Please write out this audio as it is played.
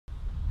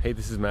Hey,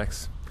 this is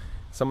Max.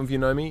 Some of you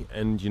know me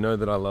and you know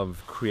that I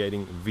love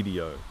creating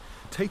video.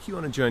 Take you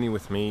on a journey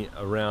with me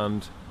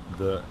around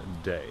the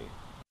day.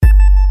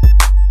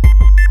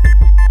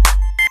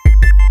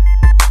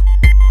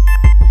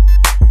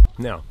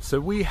 Now, so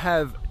we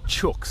have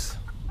chooks.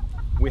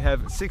 We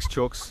have 6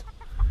 chooks,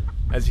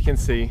 as you can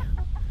see,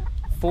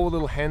 4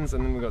 little hens,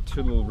 and then we've got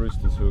 2 little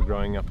roosters who are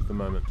growing up at the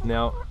moment.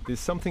 Now, there's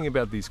something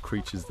about these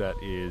creatures that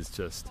is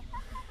just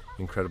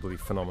incredibly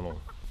phenomenal.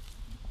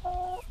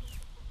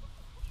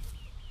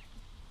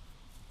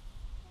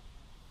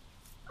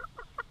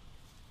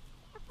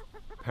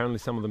 Apparently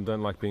some of them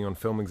don't like being on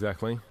film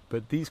exactly,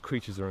 but these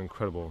creatures are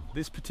incredible.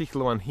 This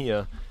particular one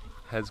here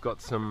has got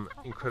some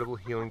incredible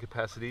healing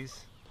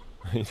capacities.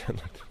 You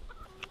don't like to...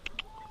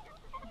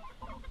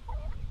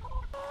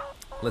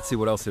 Let's see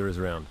what else there is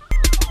around.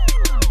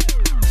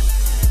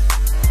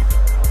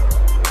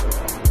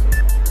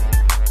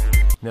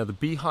 Now the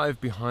beehive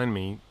behind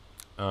me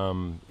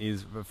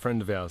is a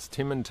friend of ours,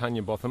 Tim and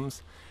Tanya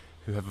Bothams,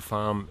 who have a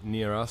farm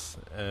near us,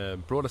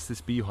 brought us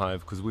this beehive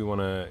because we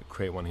want to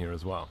create one here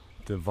as well.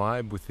 The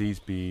vibe with these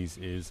bees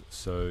is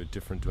so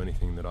different to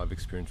anything that I've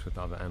experienced with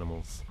other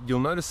animals. You'll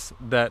notice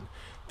that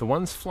the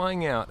ones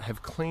flying out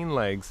have clean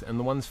legs and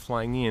the ones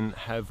flying in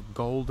have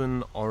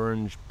golden,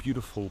 orange,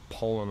 beautiful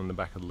pollen on the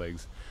back of the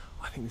legs.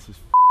 I think this is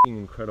f***ing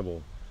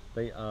incredible.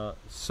 They are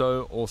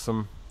so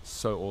awesome,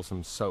 so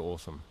awesome, so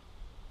awesome.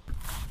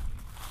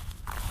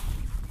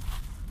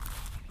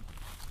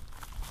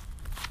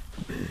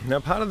 Now,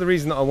 part of the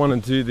reason I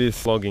want to do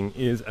this vlogging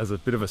is as a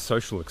bit of a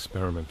social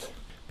experiment.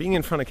 Being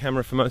in front of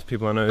camera for most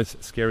people I know is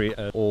scary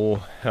as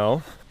all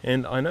hell,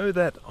 and I know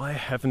that I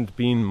haven't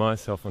been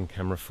myself on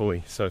camera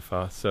fully so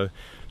far, so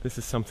this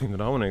is something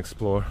that I want to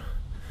explore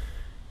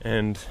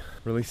and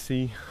really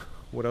see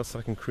what else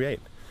I can create,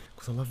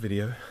 because I love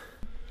video.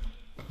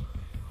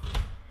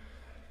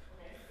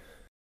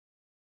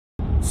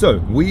 So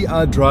we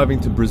are driving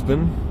to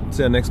Brisbane. It's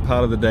our next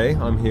part of the day.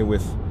 I'm here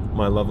with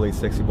my lovely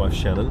sexy wife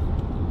Shannon.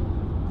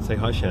 Say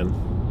hi,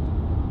 Shannon.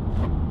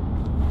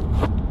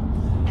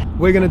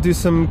 We're going to do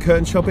some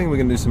curtain shopping, we're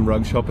going to do some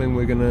rug shopping,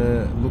 we're going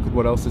to look at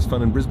what else is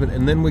fun in Brisbane,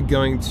 and then we're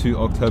going to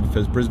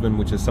Oktoberfest Brisbane,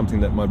 which is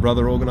something that my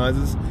brother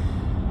organises.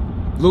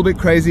 A little bit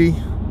crazy,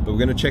 but we're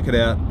going to check it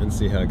out and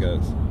see how it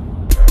goes.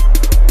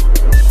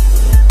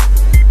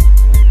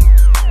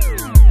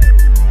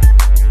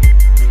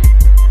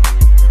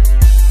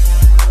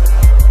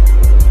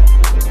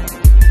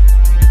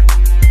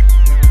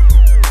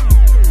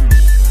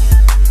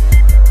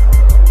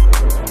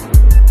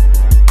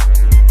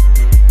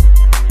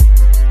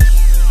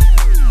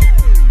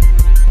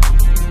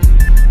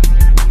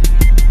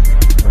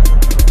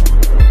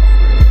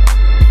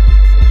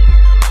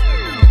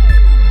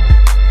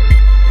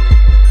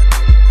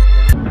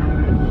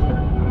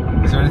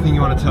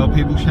 Tell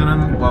people,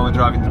 Shannon, while we're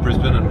driving to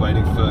Brisbane and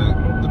waiting for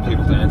the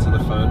people to answer the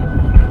phone?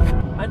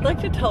 I'd like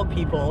to tell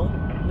people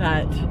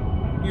that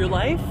your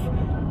life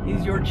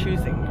is your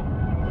choosing.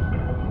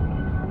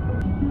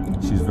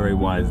 She's very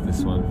wise,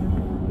 this one.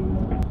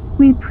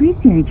 We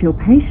appreciate your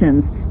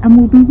patience and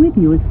will be with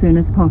you as soon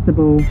as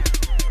possible.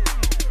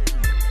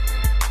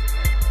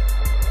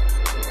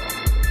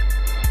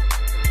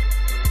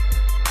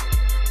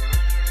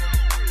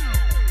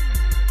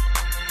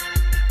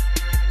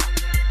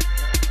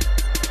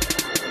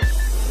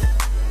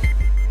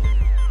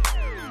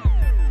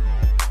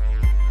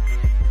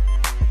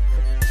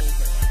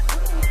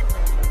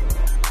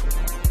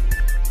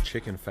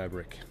 Chicken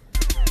fabric.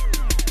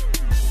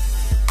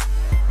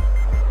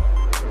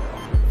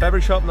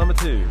 Fabric shop number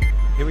 2.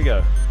 Here we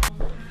go.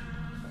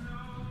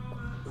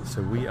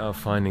 So we are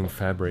finding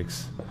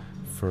fabrics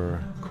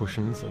for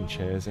cushions and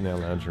chairs in our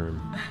lounge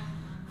room.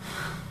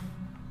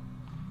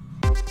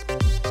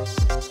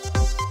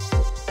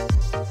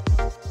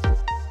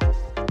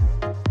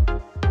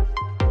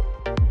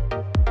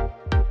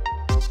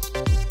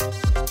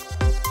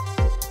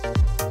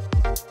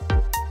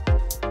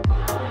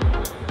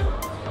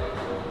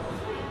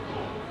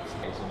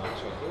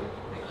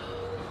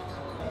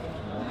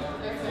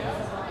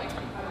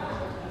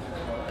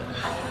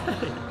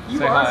 You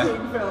Say are hi.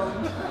 being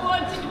filmed.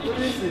 What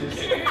is this?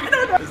 I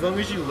don't know. As long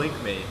as you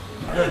link me.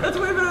 That's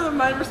way better than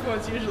my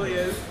response usually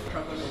is.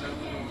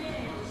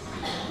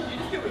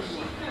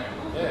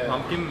 Yeah.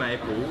 Pumpkin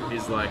maple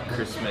is like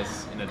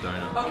Christmas in a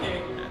donut. Okay.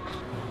 Yeah.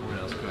 What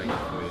else can I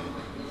get for you?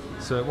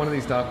 So one of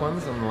these dark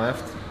ones on the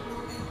left.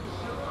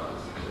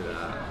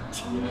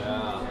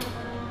 Yeah.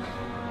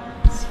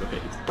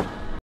 Sweet.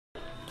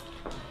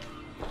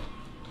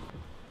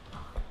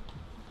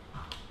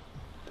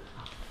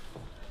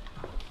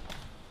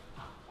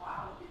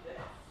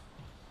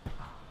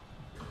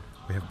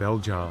 We have bell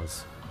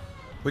jars.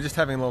 We're just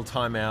having a little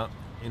time out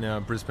in our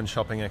Brisbane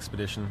shopping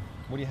expedition.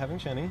 What are you having,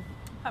 Shani?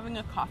 Having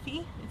a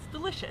coffee. It's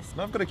delicious.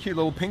 And I've got a cute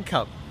little pink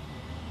cup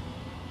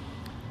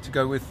to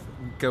go with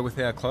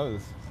our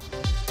clothes.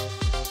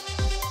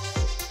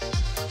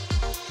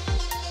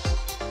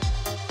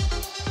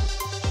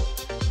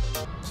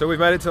 So we've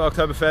made it to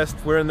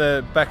Oktoberfest. We're in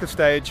the back of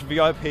stage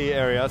VIP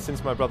area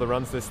since my brother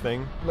runs this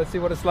thing. Let's see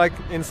what it's like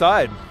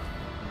inside.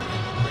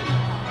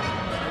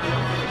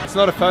 It's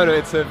not a photo,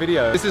 it's a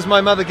video. This is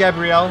my mother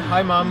Gabrielle.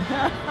 Hi Mum.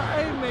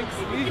 Hi,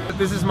 Maxi.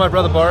 This is my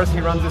brother Boris,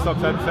 he runs this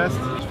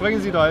Oktoberfest. Sprechen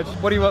Sie Deutsch?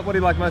 What do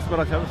you like most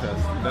about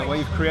Oktoberfest? About what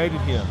you've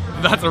created here?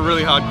 That's a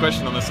really hard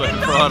question on the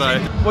second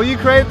Friday. Well, you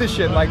created this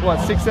shit like what,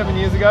 6-7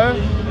 years ago?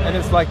 And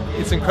it's like,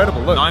 it's incredible.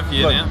 Look. 9th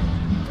year look. now.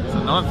 It's the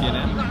 9th year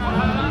now.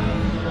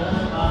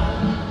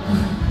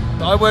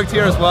 I worked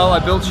here as well. I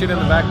built shit in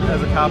the back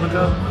as a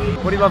carpenter.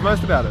 What do you love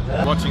most about it?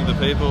 Watching the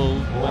people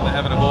when they're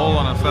having a ball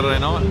on a Saturday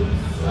night.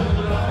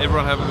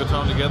 Everyone having a good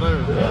time together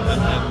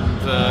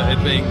and it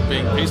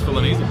being peaceful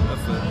and easy.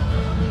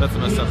 That's the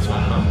most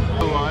satisfying part.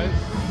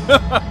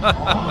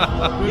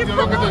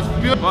 Look at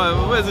this.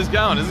 Well, where's this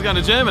going? Is this going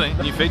to Germany?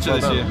 New feature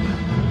this year.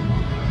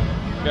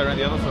 Go around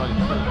the other side.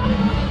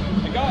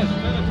 Hey guys,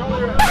 turn the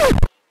trolley around.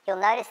 You'll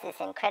notice this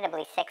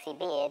incredibly sexy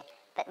beard,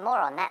 but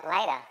more on that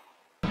later.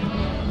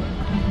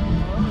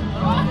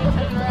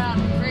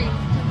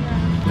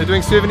 They're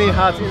doing souvenir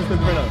hearts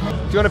instant printer.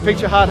 Do you want a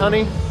picture heart,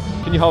 honey?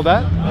 Can you hold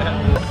that?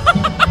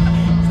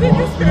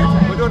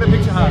 We're doing a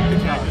picture heart.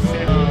 Picture heart.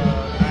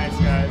 Nice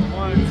guys.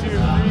 1, 2, 3. 1,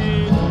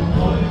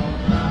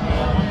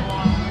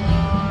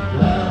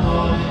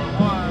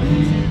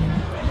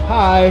 2.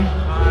 Hi.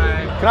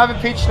 Hi. Can I have a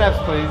peach snaps,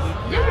 please?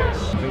 Yes.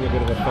 I think a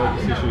bit of a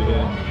focus issue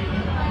here.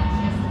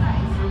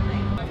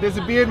 There's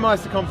a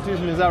Beardmeister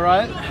competition, is that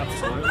right?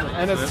 Absolutely.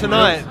 And it's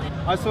tonight.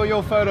 I saw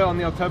your photo on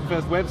the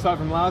Oktoberfest website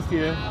from last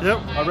year. Yep.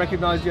 I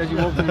recognised you as you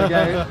walked in the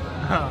gate.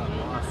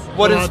 Nice.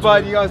 What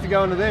inspired you guys to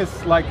go into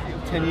this like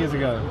 10 years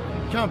ago?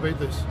 Can't beat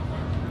this.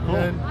 Cool.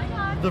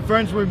 And the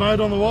friends we made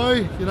on the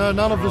way, you know,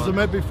 none of us have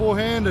met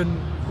beforehand, and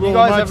we're You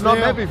all guys mates have not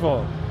now. met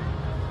before?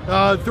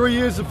 3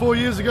 years to 4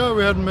 years ago,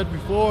 we hadn't met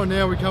before, and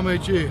now we come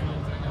each year.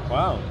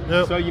 Wow.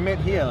 Yep. So you met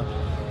here?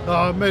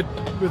 I met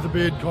with the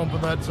beard comp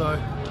and that, so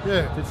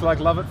yeah. It's like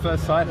love at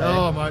first sight, hey?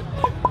 Oh, mate.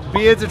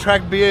 Beards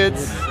attract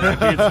beards.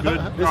 Beard's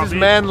good. This is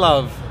man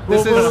love.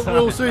 This is.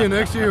 We'll see you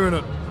next year in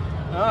it.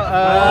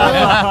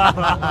 I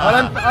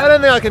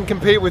don't think I can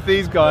compete with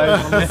these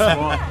guys.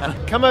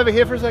 Come over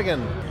here for a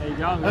second.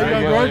 How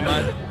you going,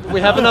 bro?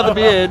 We have another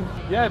beard.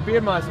 Yeah,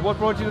 Beardmeister. What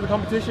brought you to the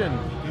competition?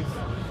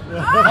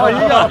 Oh,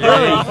 you got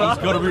He's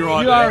got to be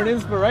right. You are an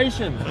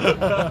inspiration.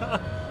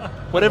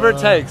 Whatever it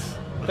takes.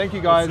 Thank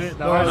you guys.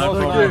 No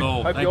problem at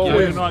all. Hope Thank you all you.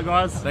 win. Good night,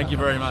 guys. Thank you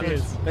very much.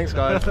 Thanks,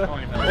 guys.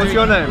 What's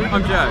your name?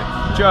 I'm Joe.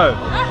 Joe.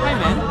 Hi,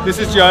 man. This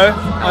is Joe.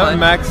 Hello. I'm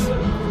Max.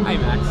 Hey,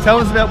 Max. Tell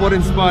us about what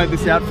inspired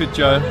this outfit,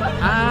 Joe.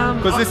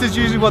 Because this is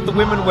usually what the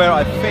women wear,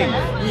 I think.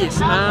 Yes.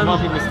 I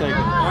might be mistaken.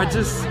 I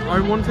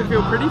want to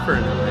feel pretty for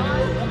a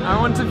night. I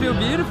want to feel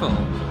beautiful.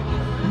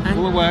 And,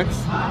 Well, it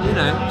works. you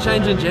know,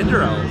 changing gender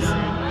roles.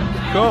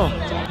 Cool.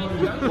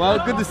 Well,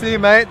 good to see you,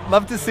 mate.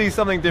 Love to see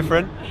something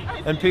different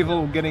and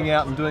people getting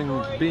out and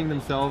being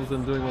themselves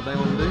and doing what they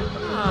want to do.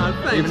 Oh,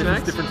 thanks, Even if Max.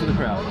 it's different to the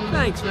crowd.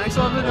 Thanks, Max.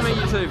 Lovely to meet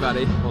you too,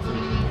 buddy.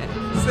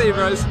 Awesome. See you,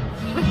 bros.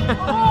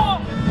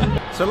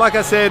 So like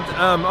I said,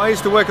 I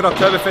used to work at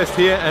Oktoberfest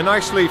here and I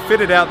actually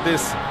fitted out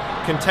this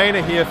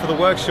container here for the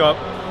workshop.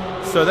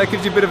 So that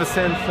gives you a bit of a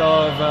sense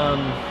of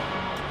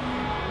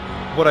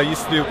what I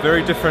used to do.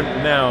 Very different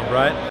now,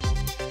 right?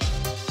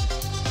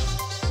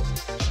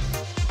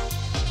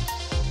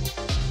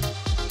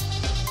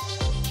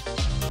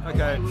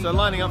 Okay, so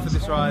lining up for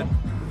this ride,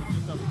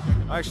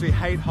 I actually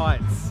hate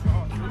heights.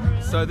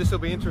 So this will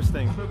be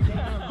interesting.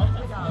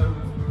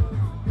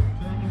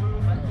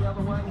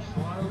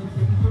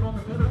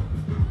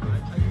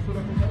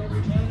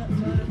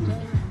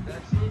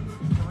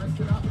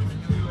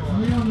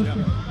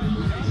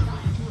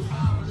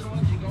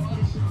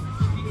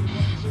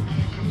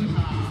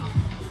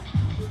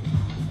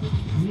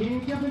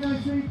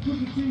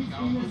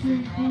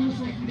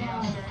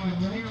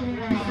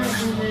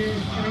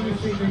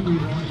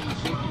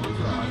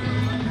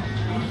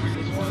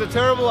 This is a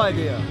terrible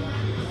idea.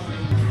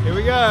 Here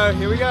we go,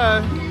 here we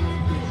go.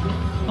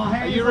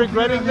 Are you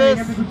regretting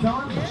this?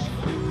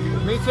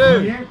 Me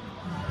too.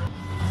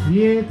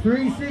 Yeah,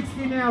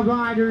 360 now,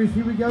 riders.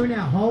 Here we go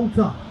now. Hold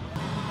up.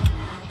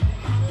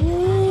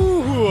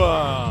 Ooh,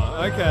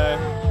 okay.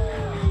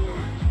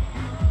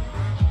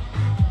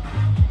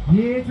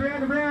 Yeah, it's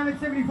round and round at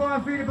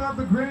 75 feet above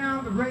the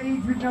ground. The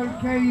rage with no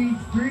cage.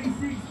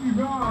 360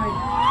 ride.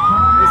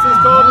 This is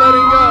called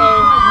letting go.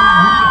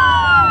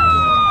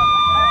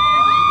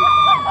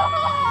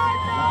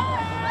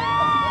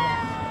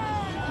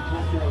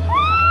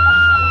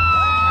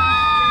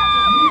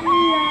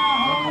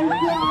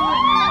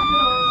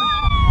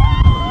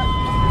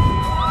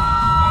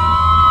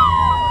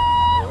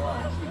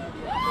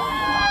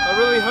 I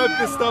really hope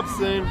this stops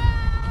soon.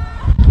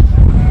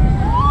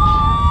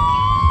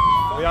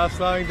 We are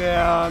slowing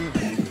down.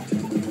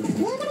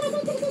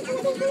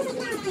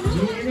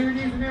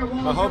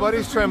 My whole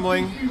body's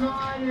trembling.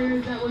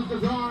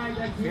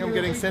 I think I'm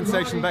getting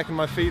sensation back in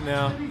my feet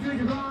now.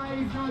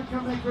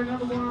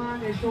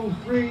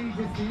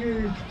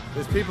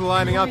 There's people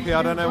lining up here,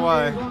 I don't know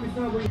why.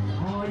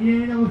 Oh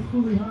yeah, that was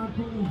fully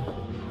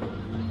hardcore.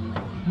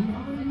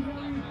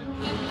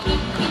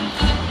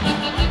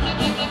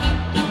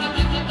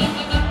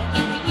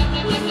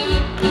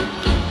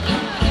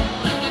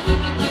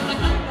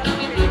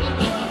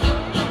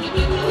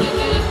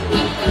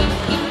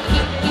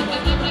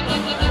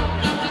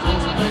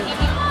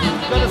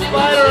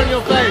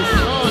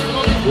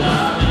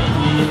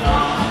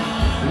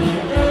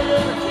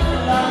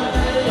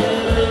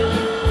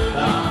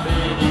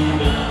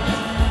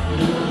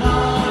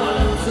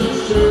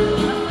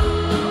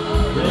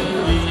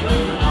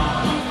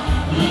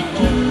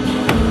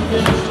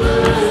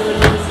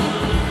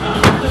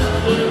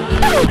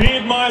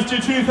 guys to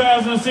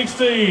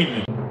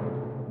 2016.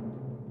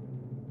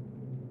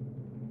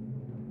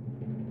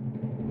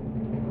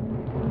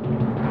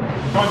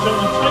 Right,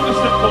 gentlemen, take a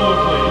step forward,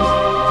 please.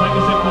 Take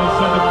a step forward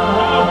so the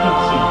crowd can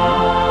see you,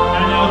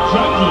 and our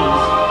judges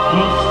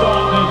will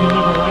start their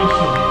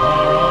deliberation.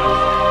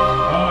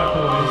 Alright,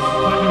 boys,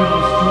 take a bit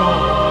of a stroll.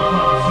 I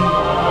can't see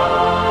what I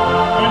got.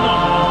 We're not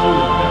going to do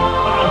that.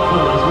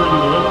 Hardcore is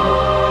really the way.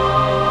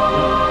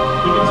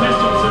 The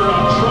contestants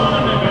are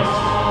trying their best.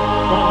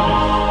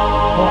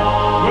 Right,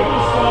 we're going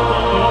to start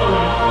on the other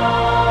end.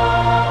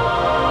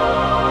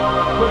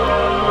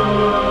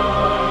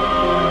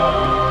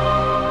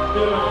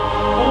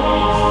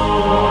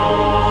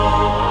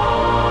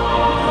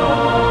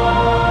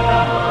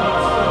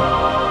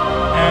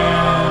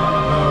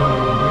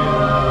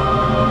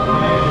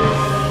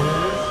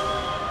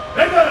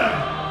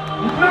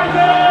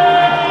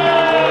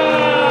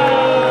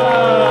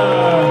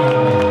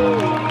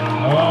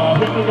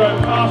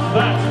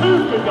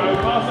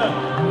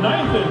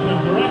 Nathan,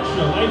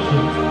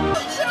 congratulations.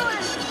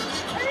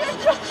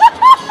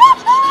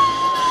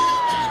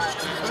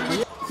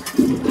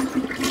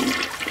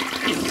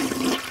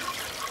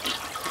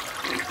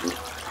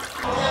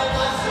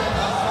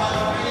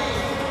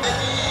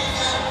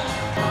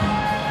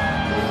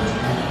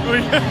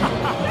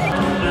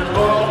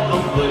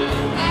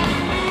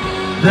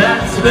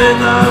 That's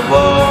when I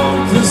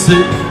want to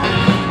see.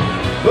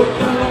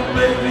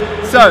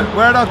 So,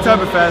 we're at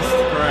Oktoberfest.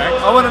 Correct.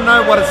 I want to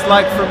know what it's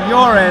like from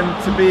your end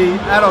to be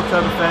at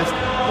Oktoberfest,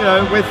 you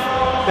know, with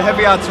the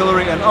heavy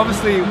artillery and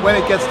obviously when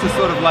it gets to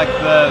sort of like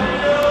the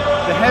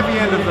heavy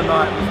end of the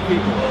night with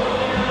people.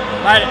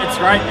 Mate, it's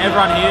great.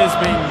 Everyone here has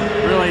been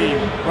really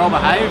well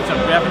behaved.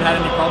 We haven't had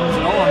any problems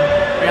at all, and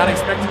we aren't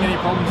expecting any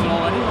problems at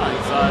all anyway.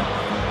 So,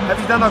 have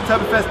you done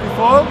Oktoberfest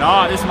before?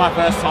 No, this is my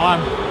first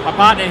time. My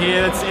partner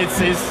here, it's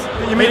his.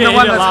 You mean the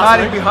one that's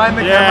hiding behind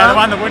the camera? Yeah, the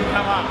one that wouldn't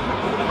come up.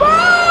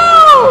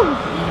 Woo!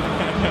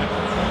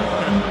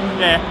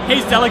 Yeah,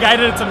 he's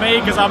delegated it to me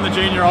because I'm the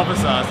junior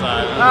officer.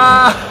 So,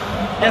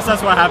 guess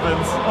that's what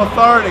happens.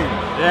 Authority.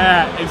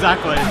 Yeah,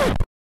 exactly.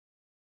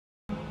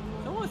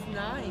 It's almost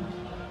 9.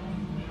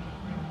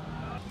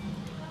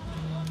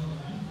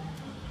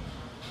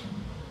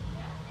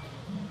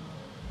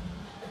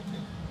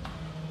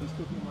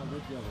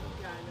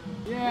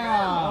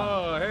 Yeah.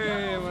 Oh,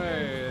 hey,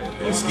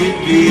 mate. Let's get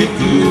real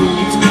good.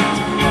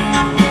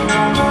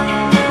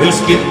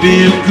 Let's get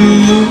real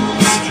good.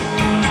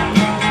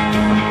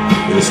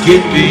 Let's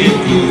get real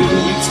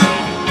good.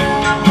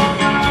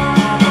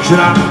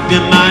 Drop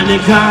dir meine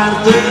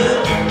Karte,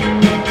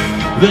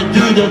 wenn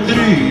du da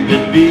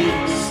drüben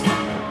bist.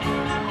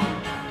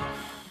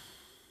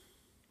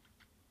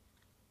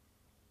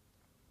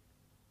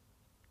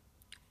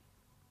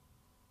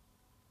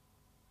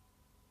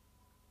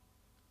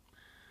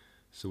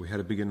 So we had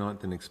a bigger night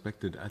than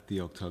expected at the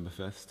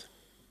Oktoberfest.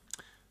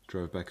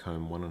 Drove back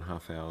home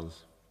 1.5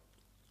 hours.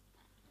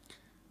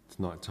 It's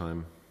night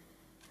time.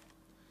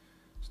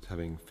 Just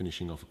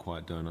finishing off a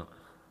quiet donut.